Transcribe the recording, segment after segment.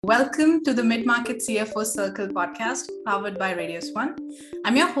Welcome to the Mid-Market CFO Circle podcast powered by Radius One.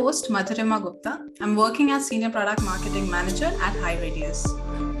 I'm your host, Madhurima Gupta. I'm working as Senior Product Marketing Manager at Radius.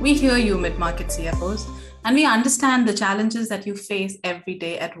 We hear you, Mid-Market CFOs, and we understand the challenges that you face every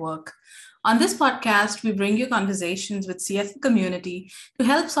day at work. On this podcast, we bring you conversations with CFO community to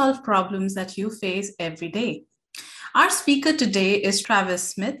help solve problems that you face every day. Our speaker today is Travis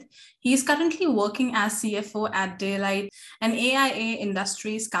Smith. He is currently working as CFO at DALYTE, an AiA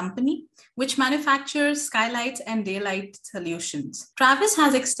Industries Company, which manufactures skylights and daylight solutions. Travis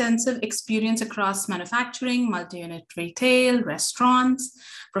has extensive experience across manufacturing, multi-unit retail, restaurants,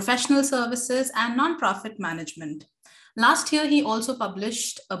 professional services, and nonprofit management. Last year, he also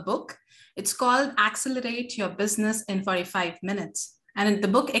published a book. It's called Accelerate Your Business in 45 Minutes. And the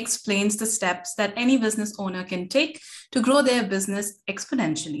book explains the steps that any business owner can take to grow their business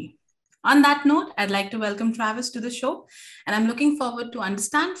exponentially. On that note, I'd like to welcome Travis to the show, and I'm looking forward to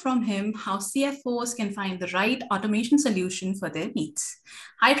understand from him how CFOs can find the right automation solution for their needs.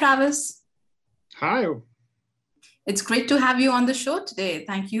 Hi, Travis. Hi. It's great to have you on the show today.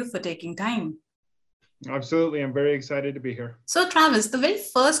 Thank you for taking time. Absolutely. I'm very excited to be here. So, Travis, the very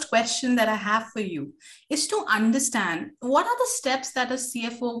first question that I have for you is to understand what are the steps that a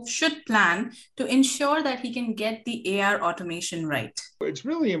CFO should plan to ensure that he can get the AR automation right? It's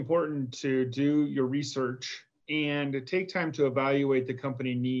really important to do your research and to take time to evaluate the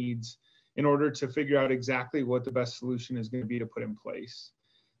company needs in order to figure out exactly what the best solution is going to be to put in place.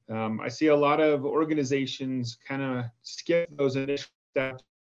 I see a lot of organizations kind of skip those initial steps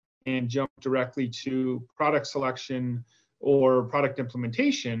and jump directly to product selection or product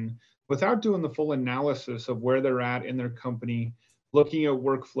implementation without doing the full analysis of where they're at in their company, looking at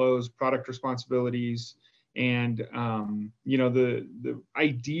workflows, product responsibilities, and the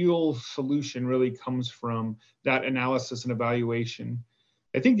ideal solution really comes from that analysis and evaluation.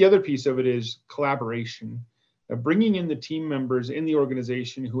 I think the other piece of it is collaboration. Bringing in the team members in the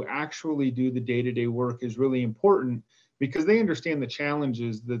organization who actually do the day-to-day work is really important, because they understand the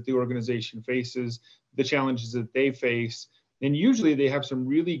challenges that the organization faces, the challenges that they face, and usually they have some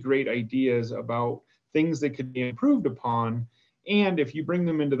really great ideas about things that could be improved upon. And if you bring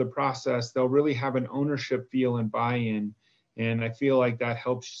them into the process, they'll really have an ownership feel and buy-in. And I feel like that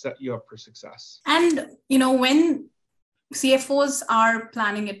helps set you up for success. And, when CFOs are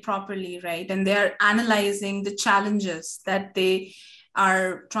planning it properly, right, and they're analyzing the challenges that they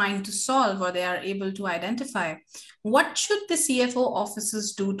are trying to solve or they are able to identify, what should the CFO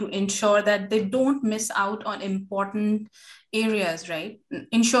offices do to ensure that they don't miss out on important areas, right?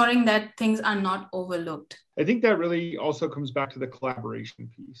 Ensuring that things are not overlooked. I think that really also comes back to the collaboration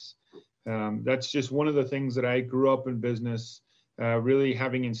piece. That's just one of the things that I grew up in business really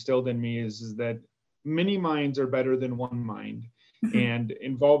having instilled in me is that many minds are better than one mind. And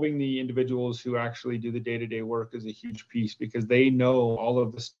involving the individuals who actually do the day-to-day work is a huge piece, because they know all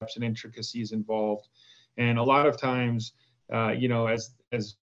of the steps and intricacies involved. And a lot of times, as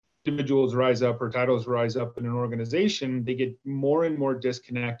individuals rise up or titles rise up in an organization, they get more and more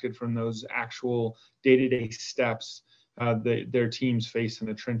disconnected from those actual day-to-day steps that their teams face in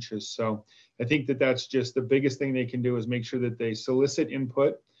the trenches. So I think that that's just the biggest thing they can do, is make sure that they solicit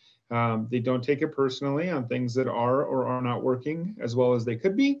input. They don't take it personally on things that are or are not working as well as they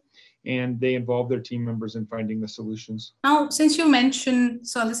could be, and they involve their team members in finding the solutions. Now, since you mentioned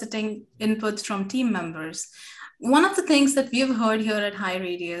soliciting inputs from team members, one of the things that we've heard here at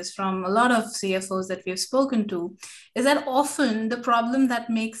Radius from a lot of CFOs that we've spoken to is that often the problem that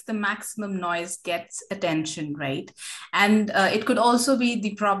makes the maximum noise gets attention, right? And it could also be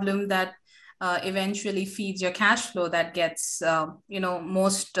the problem that eventually feeds your cash flow that gets,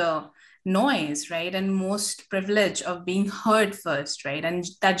 most noise, right? And most privilege of being heard first, right? And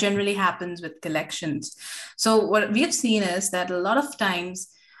that generally happens with collections. So what we have seen is that a lot of times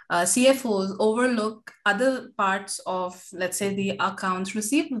CFOs overlook other parts of, let's say, the accounts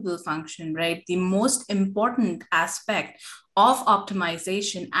receivable function, right? The most important aspect of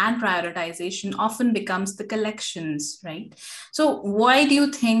optimization and prioritization often becomes the collections, right? So why do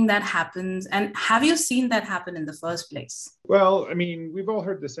you think that happens? And have you seen that happen in the first place? Well, I mean, we've all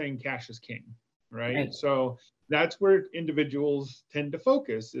heard the saying, cash is king, right? So that's where individuals tend to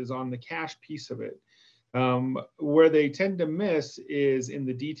focus, is on the cash piece of it. Where they tend to miss is in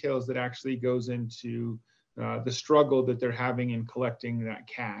the details that actually goes into the struggle that they're having in collecting that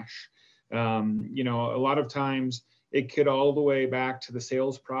cash. A lot of times it could all the way back to the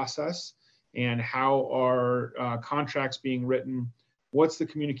sales process and how are contracts being written, what's the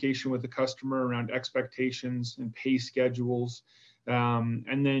communication with the customer around expectations and pay schedules,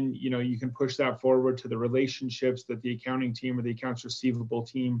 And then, you can push that forward to the relationships that the accounting team or the accounts receivable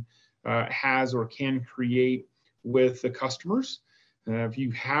team has or can create with the customers. If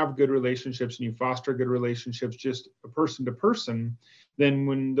you have good relationships and you foster good relationships just person to person, then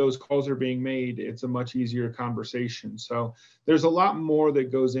when those calls are being made, it's a much easier conversation. So there's a lot more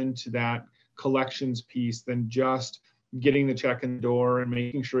that goes into that collections piece than just getting the check in the door and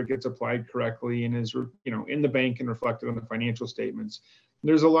making sure it gets applied correctly and is, in the bank and reflected on the financial statements.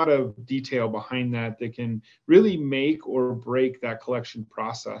 There's a lot of detail behind that can really make or break that collection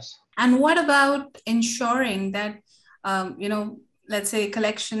process. And what about ensuring that, let's say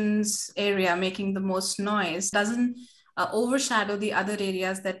collections area making the most noise doesn't overshadow the other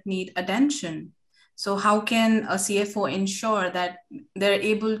areas that need attention? So how can a CFO ensure that they're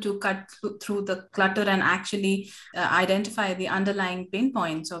able to cut through the clutter and actually identify the underlying pain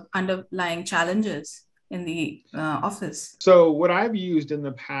points or underlying challenges in the office? So what I've used in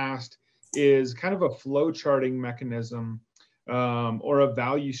the past is kind of a flow charting mechanism or a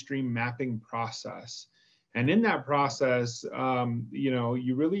value stream mapping process. And in that process,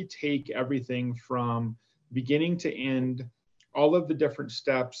 you really take everything from beginning to end, all of the different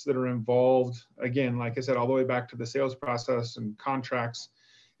steps that are involved, again, like I said, all the way back to the sales process and contracts.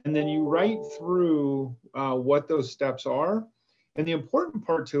 And then you write through what those steps are. And the important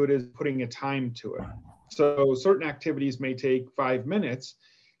part to it is putting a time to it. So certain activities may take 5 minutes.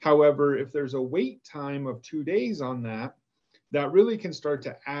 However, if there's a wait time of 2 days on that, that really can start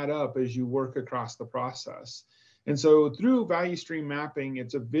to add up as you work across the process. And so through value stream mapping,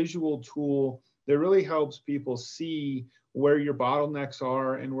 it's a visual tool that really helps people see where your bottlenecks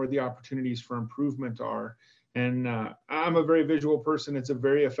are and where the opportunities for improvement are. And I'm a very visual person. It's a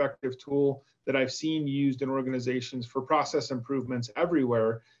very effective tool that I've seen used in organizations for process improvements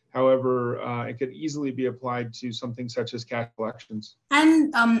everywhere. However, it could easily be applied to something such as cash collections.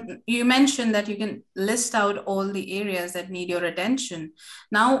 And you mentioned that you can list out all the areas that need your attention.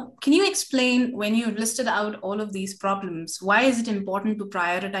 Now, can you explain, when you've listed out all of these problems, why is it important to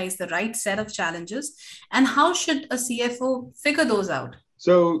prioritize the right set of challenges, and how should a CFO figure those out?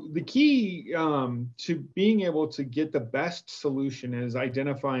 So the key to being able to get the best solution is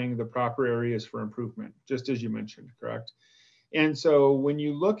identifying the proper areas for improvement, just as you mentioned, correct? And so when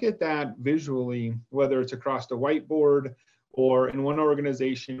you look at that visually, whether it's across the whiteboard or in one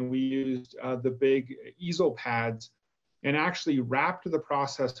organization, we used the big easel pads and actually wrapped the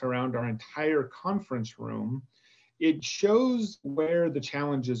process around our entire conference room, it shows where the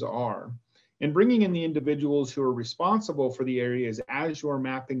challenges are. And bringing in the individuals who are responsible for the areas as you're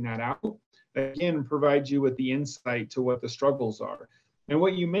mapping that out, again, provides you with the insight to what the struggles are. And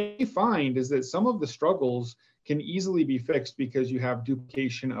what you may find is that some of the struggles can easily be fixed because you have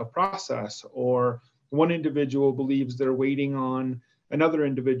duplication of process, or one individual believes they're waiting on another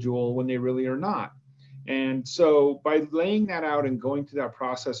individual when they really are not. And so by laying that out and going through that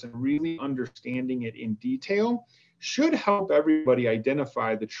process and really understanding it in detail should help everybody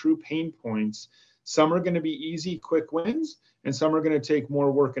identify the true pain points. Some are going to be easy, quick wins, and some are going to take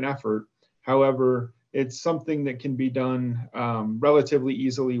more work and effort. However, it's something that can be done relatively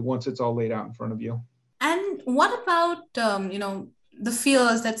easily once it's all laid out in front of you. And what about, the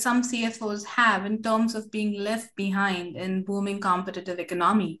fears that some CFOs have in terms of being left behind in booming competitive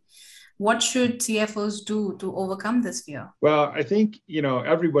economy? What should CFOs do to overcome this fear? Well, I think,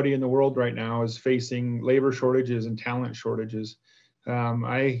 everybody in the world right now is facing labor shortages and talent shortages.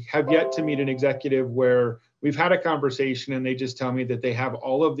 I have yet to meet an executive where we've had a conversation and they just tell me that they have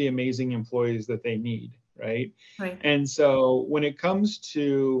all of the amazing employees that they need, right? And so when it comes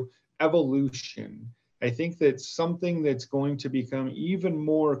to evolution, I think that something that's going to become even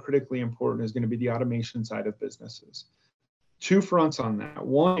more critically important is going to be the automation side of businesses. Two fronts on that.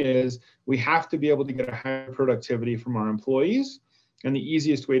 One is we have to be able to get a higher productivity from our employees. And the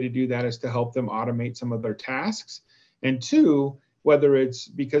easiest way to do that is to help them automate some of their tasks. And two, whether it's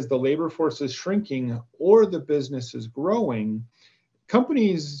because the labor force is shrinking or the business is growing,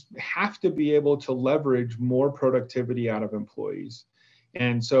 companies have to be able to leverage more productivity out of employees.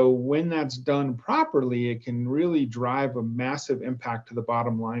 And so when that's done properly, it can really drive a massive impact to the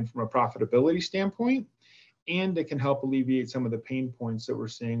bottom line from a profitability standpoint. And it can help alleviate some of the pain points that we're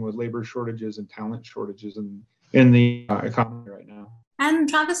seeing with labor shortages and talent shortages in the economy right now. And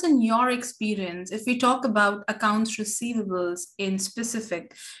Travis, in your experience, if we talk about accounts receivables in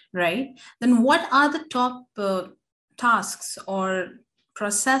specific, right, then what are the top tasks or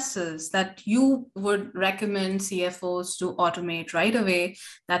processes that you would recommend CFOs to automate right away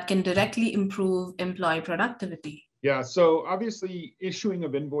that can directly improve employee productivity? Yeah, so obviously issuing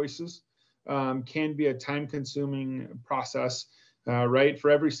of invoices can be a time-consuming process. right? For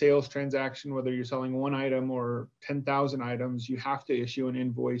every sales transaction, whether you're selling one item or 10,000 items, you have to issue an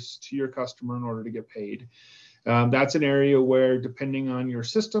invoice to your customer in order to get paid. That's an area where, depending on your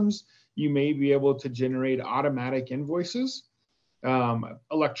systems, you may be able to generate automatic invoices.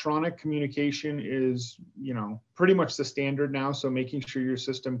 Electronic communication is, pretty much the standard now. So making sure your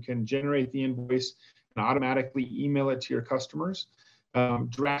system can generate the invoice and automatically email it to your customers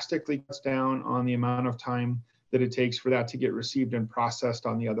drastically cuts down on the amount of time that it takes for that to get received and processed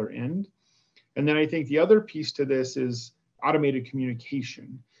on the other end. And then I think the other piece to this is automated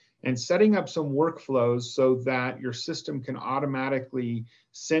communication and setting up some workflows so that your system can automatically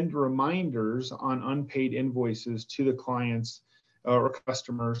send reminders on unpaid invoices to the clients or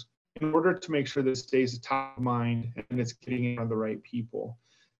customers in order to make sure that it stays top of mind and it's getting in front of the right people.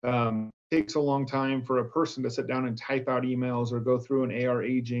 It takes a long time for a person to sit down and type out emails or go through an AR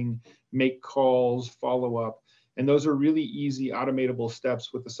aging, make calls, follow up. And those are really easy automatable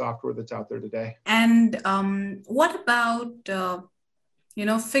steps with the software that's out there today. And what about,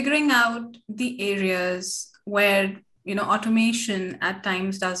 figuring out the areas where, automation at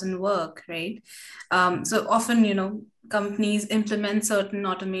times doesn't work, right? So often, companies implement certain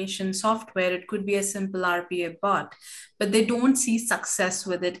automation software. It could be a simple RPA bot, but they don't see success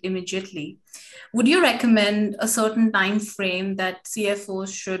with it immediately. Would you recommend a certain time frame that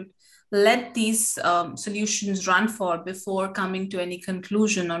CFOs should let these solutions run for before coming to any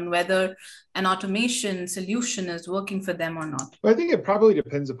conclusion on whether an automation solution is working for them or not? Well, I think it probably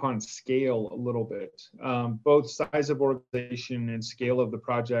depends upon scale a little bit, both size of organization and scale of the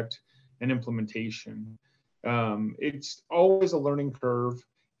project and implementation. It's always a learning curve,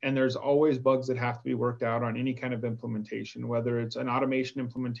 and there's always bugs that have to be worked out on any kind of implementation, whether it's an automation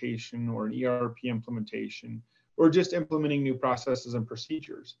implementation or an ERP implementation, or just implementing new processes and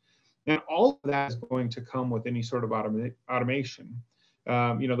procedures. And all of that is going to come with any sort of automation.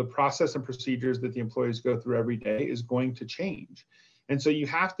 The process and procedures that the employees go through every day is going to change. And so you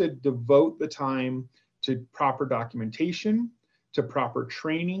have to devote the time to proper documentation, to proper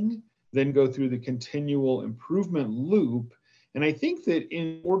training, then go through the continual improvement loop. And I think that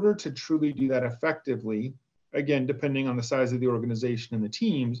in order to truly do that effectively, again, depending on the size of the organization and the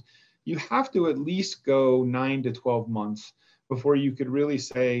teams, you have to at least go 9 to 12 months before you could really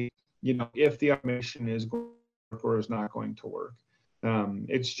say, if the automation is going to work or is not going to work.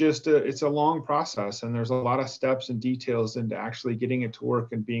 It's a long process, and there's a lot of steps and details into actually getting it to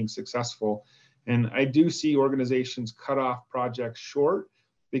work and being successful. And I do see organizations cut off projects short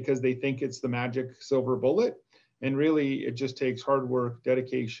because they think it's the magic silver bullet. And really, it just takes hard work,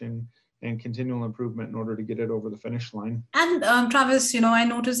 dedication, and continual improvement in order to get it over the finish line. And Travis, I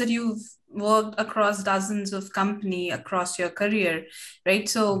noticed that you've worked across dozens of companies across your career, right?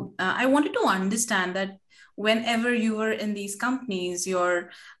 So I wanted to understand that whenever you were in these companies, your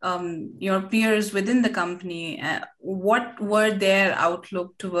peers within the company, what were their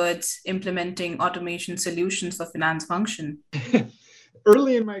outlook towards implementing automation solutions for finance function?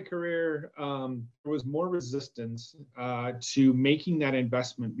 Early in my career, there was more resistance to making that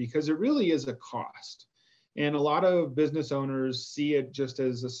investment because it really is a cost. And a lot of business owners see it just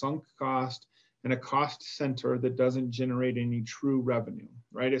as a sunk cost and a cost center that doesn't generate any true revenue,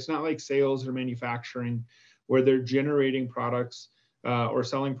 right? It's not like sales or manufacturing where they're generating products or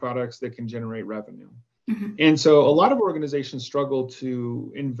selling products that can generate revenue. Mm-hmm. And so a lot of organizations struggle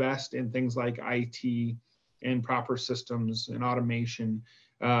to invest in things like IT and proper systems and automation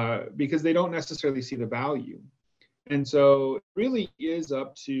because they don't necessarily see the value. And so it really is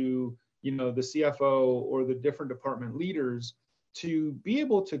up to the CFO or the different department leaders to be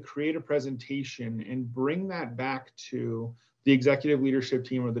able to create a presentation and bring that back to the executive leadership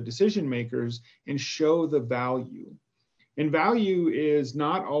team or the decision makers and show the value. And value is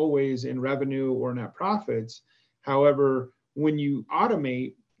not always in revenue or net profits. However, when you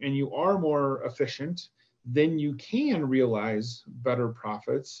automate and you are more efficient, then you can realize better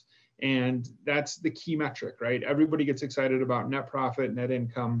profits. And that's the key metric, right? Everybody gets excited about net profit, net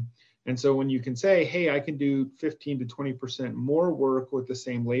income. And so when you can say, hey, I can do 15 to 20% more work with the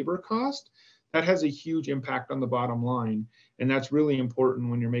same labor cost, that has a huge impact on the bottom line. And that's really important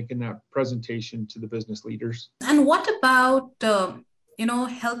when you're making that presentation to the business leaders. And what about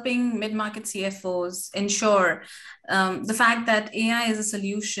helping mid-market CFOs ensure the fact that AI is a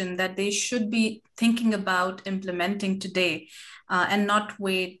solution that they should be thinking about implementing today and not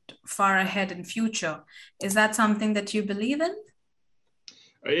wait far ahead in future? Is that something that you believe in?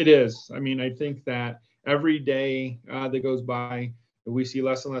 It is. I mean, I think that every day that goes by, we see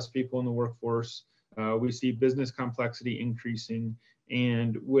less and less people in the workforce. We see business complexity increasing.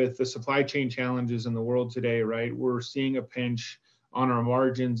 And with the supply chain challenges in the world today, right, we're seeing a pinch on our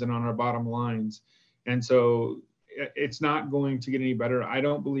margins and on our bottom lines. And so it's not going to get any better, I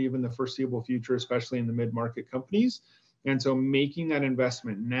don't believe, in the foreseeable future, especially in the mid-market companies. And so making that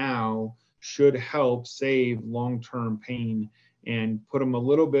investment now should help save long-term pain and put them a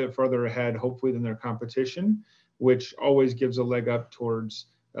little bit further ahead, hopefully, than their competition, which always gives a leg up towards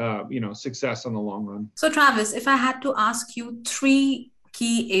success on the long run. So Travis, if I had to ask you 3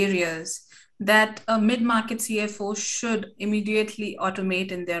 key areas that a mid-market CFO should immediately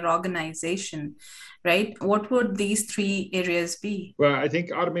automate in their organization, right? What would these 3 areas be? Well, I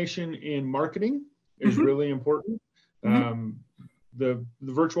think automation in marketing is really important. The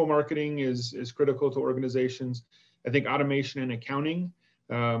virtual marketing is critical to organizations. I think automation in accounting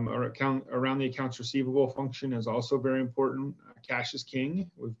around the accounts receivable function is also very important. Cash is king.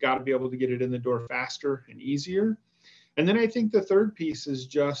 We've got to be able to get it in the door faster and easier. And then I think the third piece is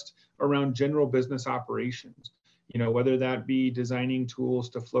just around general business operations, whether that be designing tools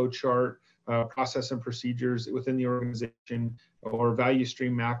to flow chart process and procedures within the organization, or value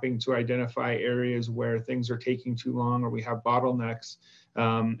stream mapping to identify areas where things are taking too long or we have bottlenecks,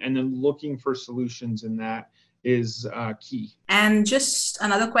 and then looking for solutions in that is key. And just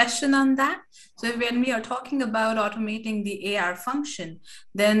another question on that. So when we are talking about automating the AR function,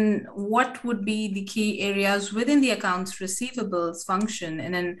 then what would be the key areas within the accounts receivables function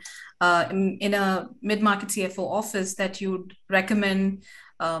in a mid-market CFO office that you'd recommend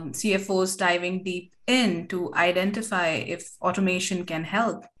CFOs diving deep in to identify if automation can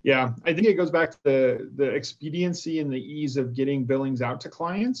help? Yeah, I think it goes back to the expediency and the ease of getting billings out to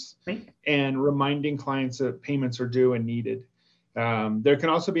clients, right, and reminding clients that payments are due and needed. There can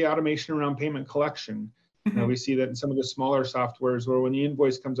also be automation around payment collection. We see that in some of the smaller softwares where when the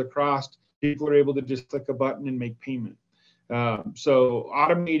invoice comes across, people are able to just click a button and make payment. So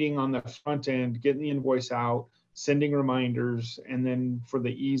automating on the front end, getting the invoice out, sending reminders, and then for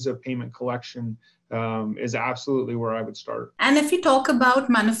the ease of payment collection is absolutely where I would start. And if you talk about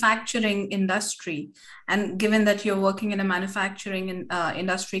manufacturing industry, and given that you're working in a manufacturing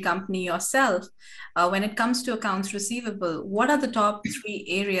industry company yourself, when it comes to accounts receivable, what are the top 3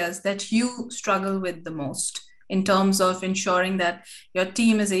 areas that you struggle with the most in terms of ensuring that your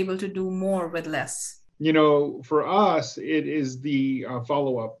team is able to do more with less? For us, it is the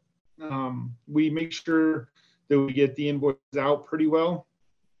follow-up. We make sure that we get the invoices out pretty well.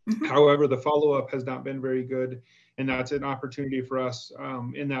 However, the follow-up has not been very good. And that's an opportunity for us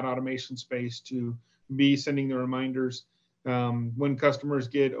in that automation space to be sending the reminders. When customers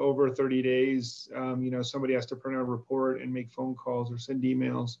get over 30 days, somebody has to print out a report and make phone calls or send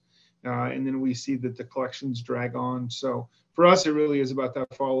emails. And then we see that the collections drag on. So for us, it really is about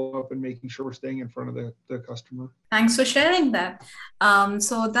that follow-up and making sure we're staying in front of the customer. Thanks for sharing that.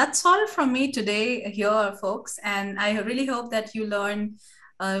 So that's all from me today here, folks. And I really hope that you learned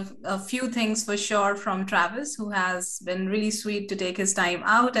a few things for sure from Travis, who has been really sweet to take his time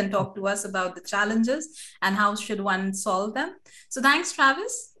out and talk to us about the challenges and how should one solve them. So thanks,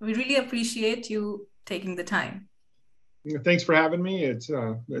 Travis. We really appreciate you taking the time. Thanks for having me. It's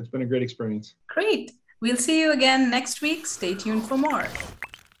been a great experience. Great. We'll see you again next week. Stay tuned for more.